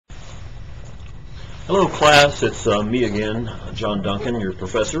Hello class, it's me again, John Duncan, your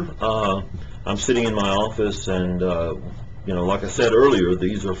professor. I'm sitting in my office and, like I said earlier,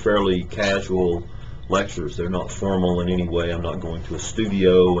 these are fairly casual lectures. They're not formal in any way. I'm not going to a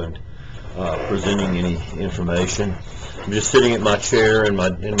studio and presenting any information. I'm just sitting at my chair in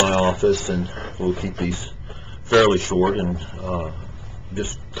my office, and we'll keep these fairly short and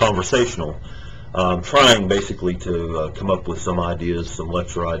just conversational. Trying basically to come up with some ideas, some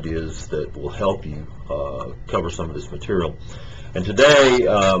lecture ideas that will help you cover some of this material. And today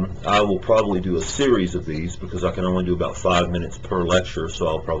I will probably do a series of these because I can only do about 5 minutes per lecture, so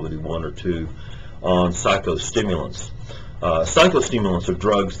I'll probably do 1 or 2 on psychostimulants. Psychostimulants are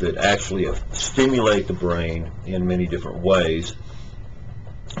drugs that actually stimulate the brain in many different ways,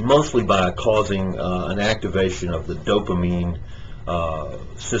 mostly by causing an activation of the dopamine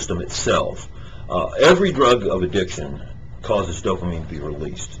system itself. Every drug of addiction causes dopamine to be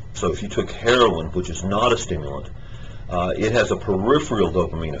released. So if you took heroin, which is not a stimulant, it has a peripheral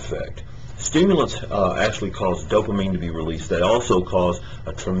dopamine effect. Stimulants actually cause dopamine to be released. They also cause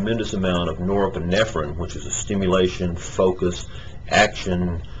a tremendous amount of norepinephrine, which is a stimulation, focus,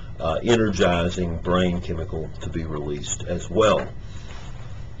 action, energizing brain chemical to be released as well.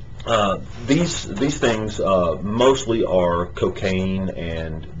 These things mostly are cocaine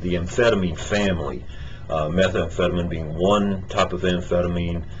and the amphetamine family. Methamphetamine being one type of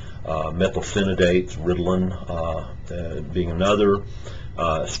amphetamine, methylphenidates, Ritalin being another,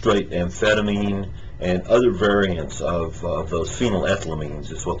 straight amphetamine, and other variants of those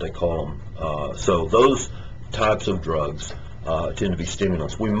phenylethylamines is what they call them. So those types of drugs tend to be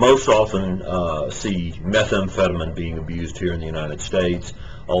stimulants. We most often see methamphetamine being abused here in the United States,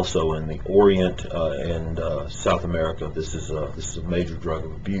 also in the Orient and South America. This is a major drug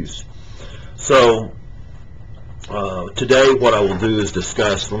of abuse. So today what I will do is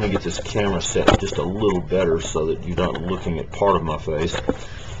discuss, let me get this camera set just a little better so that you're not looking at part of my face.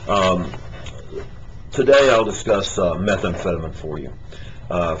 Today I'll discuss methamphetamine for you.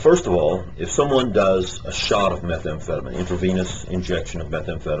 First of all, if someone does a shot of methamphetamine, intravenous injection of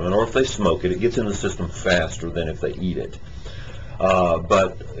methamphetamine, or if they smoke it, it gets in the system faster than if they eat it.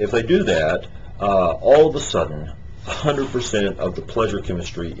 But if they do that, all of a sudden, 100% of the pleasure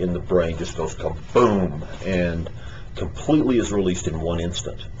chemistry in the brain just goes kaboom and completely is released in one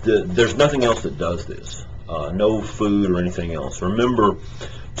instant. There's nothing else that does this. No food or anything else. Remember,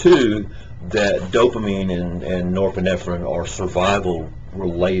 too, that dopamine and norepinephrine are survival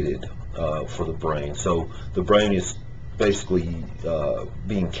related for the brain. So the brain is basically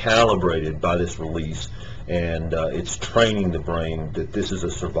being calibrated by this release, and it's training the brain that this is a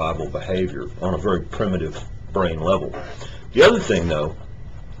survival behavior on a very primitive brain level. The other thing, though,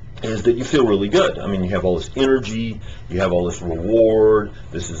 is that you feel really good. I mean, you have all this energy, you have all this reward.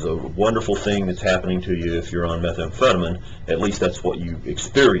 This is a wonderful thing that's happening to you if you're on methamphetamine. At least that's what you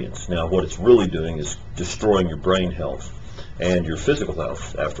experience. Now, what it's really doing is destroying your brain health and your physical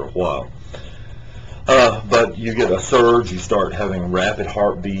health after a while. But you get a surge, you start having rapid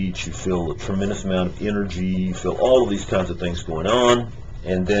heartbeats, you feel a tremendous amount of energy, you feel all of these kinds of things going on,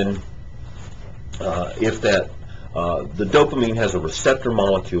 and then if that the dopamine has a receptor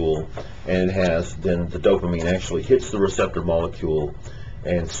molecule, and then the dopamine actually hits the receptor molecule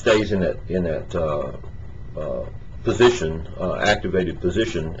and stays in that position, activated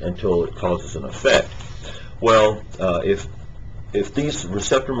position, until it causes an effect. Well, if these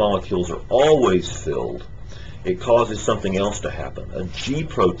receptor molecules are always filled, it causes something else to happen. A G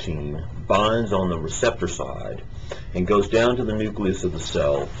protein binds on the receptor side and goes down to the nucleus of the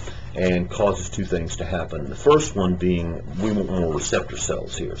cell and causes two things to happen. The first one being, we want more receptor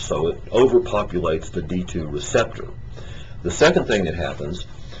cells here, so it overpopulates the D2 receptor. The second thing that happens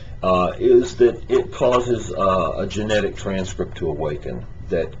is that it causes a genetic transcript to awaken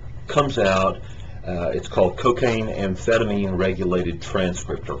that comes out. It's called cocaine amphetamine regulated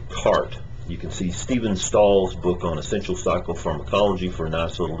transcript, or CART. You can see Stephen Stahl's book on essential psychopharmacology for a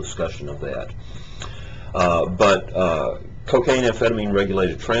nice little discussion of that. Cocaine amphetamine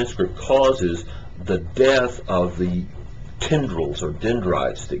regulated transcript causes the death of the tendrils or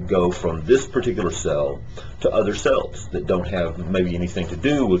dendrites that go from this particular cell to other cells that don't have maybe anything to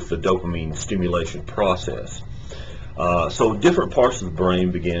do with the dopamine stimulation process. So different parts of the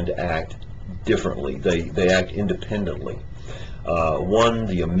brain begin to act differently. They act independently. One,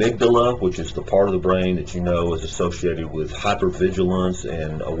 the amygdala, which is the part of the brain that you know is associated with hypervigilance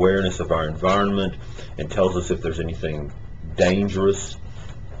and awareness of our environment and tells us if there's anything dangerous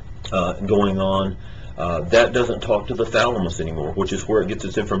going on. That doesn't talk to the thalamus anymore, which is where it gets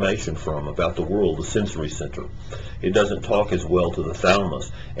its information from about the world, the sensory center. It doesn't talk as well to the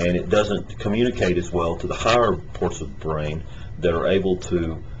thalamus, and it doesn't communicate as well to the higher parts of the brain that are able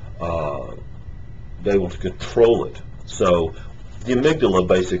to control it. So the amygdala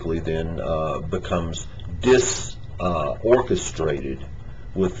basically then becomes disorchestrated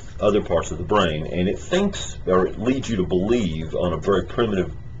with other parts of the brain, and it thinks, or it leads you to believe on a very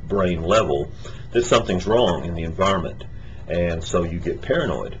primitive brain level, that something's wrong in the environment, and so you get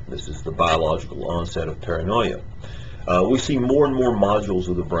paranoid. This is the biological onset of paranoia. We see more and more modules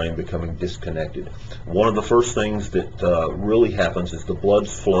of the brain becoming disconnected. One of the first things that really happens is the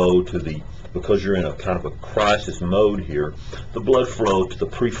blood's flow to the, because you're in a kind of a crisis mode here, the blood flow to the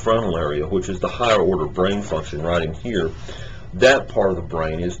prefrontal area, which is the higher order brain function right in here. That part of the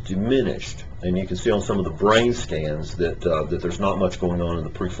brain is diminished, and you can see on some of the brain scans that there's not much going on in the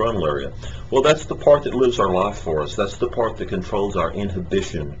prefrontal area. Well, that's the part that lives our life for us. That's the part that controls our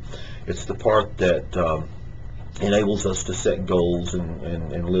inhibition. It's the part that enables us to set goals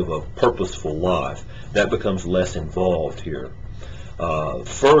and live a purposeful life. That becomes less involved here.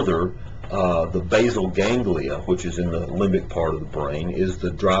 Further, the basal ganglia, which is in the limbic part of the brain, is the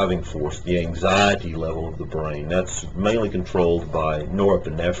driving force, the anxiety level of the brain. That's mainly controlled by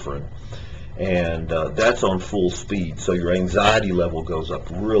norepinephrine, and that's on full speed. So your anxiety level goes up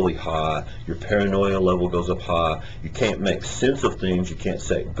really high, your paranoia level goes up high, you can't make sense of things, you can't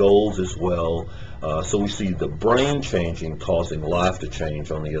set goals as well. So we see the brain changing, causing life to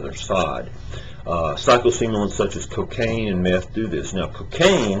change on the other side. Psychostimulants such as cocaine and meth do this. Now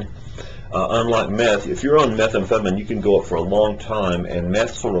cocaine, unlike meth, if you're on methamphetamine, you can go up for a long time, and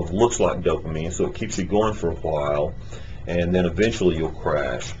meth sort of looks like dopamine, so it keeps you going for a while, and then eventually you'll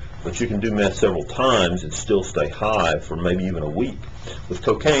crash. But you can do meth several times and still stay high for maybe even a week. With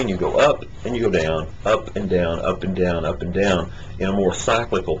cocaine, you go up and you go down, up and down, up and down, up and down, in a more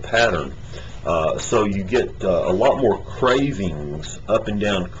cyclical pattern. So you get a lot more cravings, up and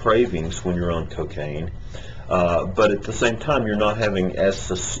down cravings when you're on cocaine. But at the same time, you're not having as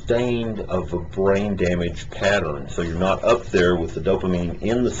sustained of a brain damage pattern. So you're not up there with the dopamine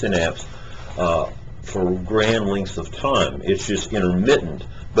in the synapse for grand lengths of time. It's just intermittent,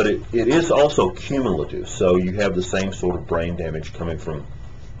 but it is also cumulative. So you have the same sort of brain damage coming from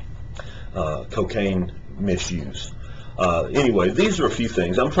cocaine misuse. Anyway, these are a few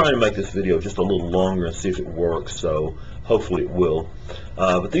things. I'm trying to make this video just a little longer and see if it works, so hopefully it will.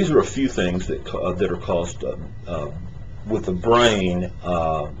 But these are a few things that are caused with the brain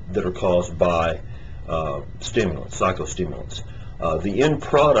that are caused by stimulants, psychostimulants. The end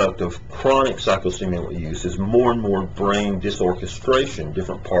product of chronic psychostimulant use is more and more brain disorchestration.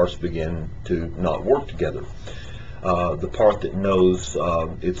 Different parts begin to not work together. The part that knows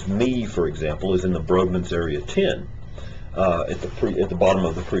it's me, for example, is in the Brodmann's area 10. At the bottom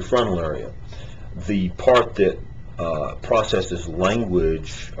of the prefrontal area. The part that processes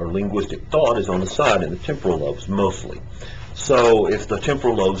language or linguistic thought is on the side in the temporal lobes mostly. So if the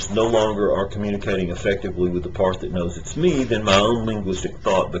temporal lobes no longer are communicating effectively with the part that knows it's me, then my own linguistic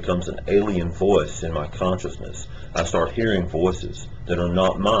thought becomes an alien voice in my consciousness. I start hearing voices that are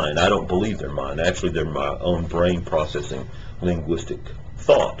not mine. I don't believe they're mine. Actually, they're my own brain processing linguistic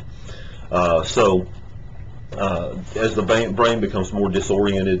thought. As the brain becomes more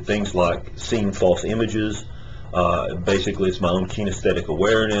disoriented, things like seeing false images, basically it's my own kinesthetic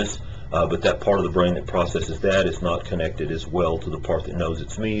awareness, but that part of the brain that processes that is not connected as well to the part that knows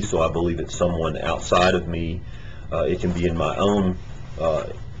it's me, so I believe it's someone outside of me. It can be in my own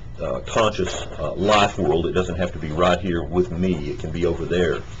conscious life world. It doesn't have to be right here with me. It can be over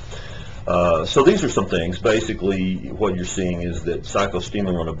there. So these are some things. Basically, what you're seeing is that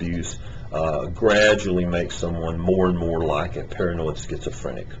psychostimulant abuse gradually makes someone more and more like a paranoid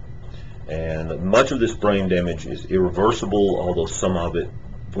schizophrenic. And much of this brain damage is irreversible, although some of it,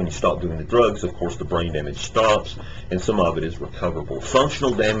 when you stop doing the drugs, of course the brain damage stops, and some of it is recoverable.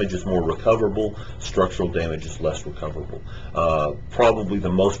 Functional damage is more recoverable, structural damage is less recoverable. Probably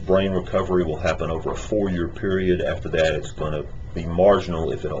the most brain recovery will happen over a 4-year period. After that, it's going to be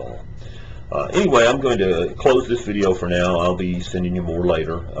marginal, if at all. Anyway, I'm going to close this video for now. I'll be sending you more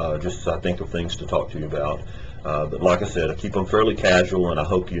later, just as I think of things to talk to you about. But like I said, I keep them fairly casual, and I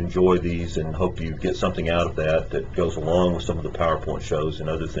hope you enjoy these and hope you get something out of that goes along with some of the PowerPoint shows and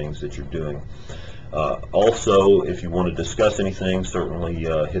other things that you're doing. Also, if you want to discuss anything, certainly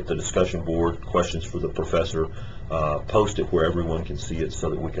hit the discussion board, questions for the professor, post it where everyone can see it so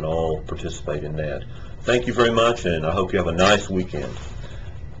that we can all participate in that. Thank you very much, and I hope you have a nice weekend.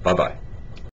 Bye-bye.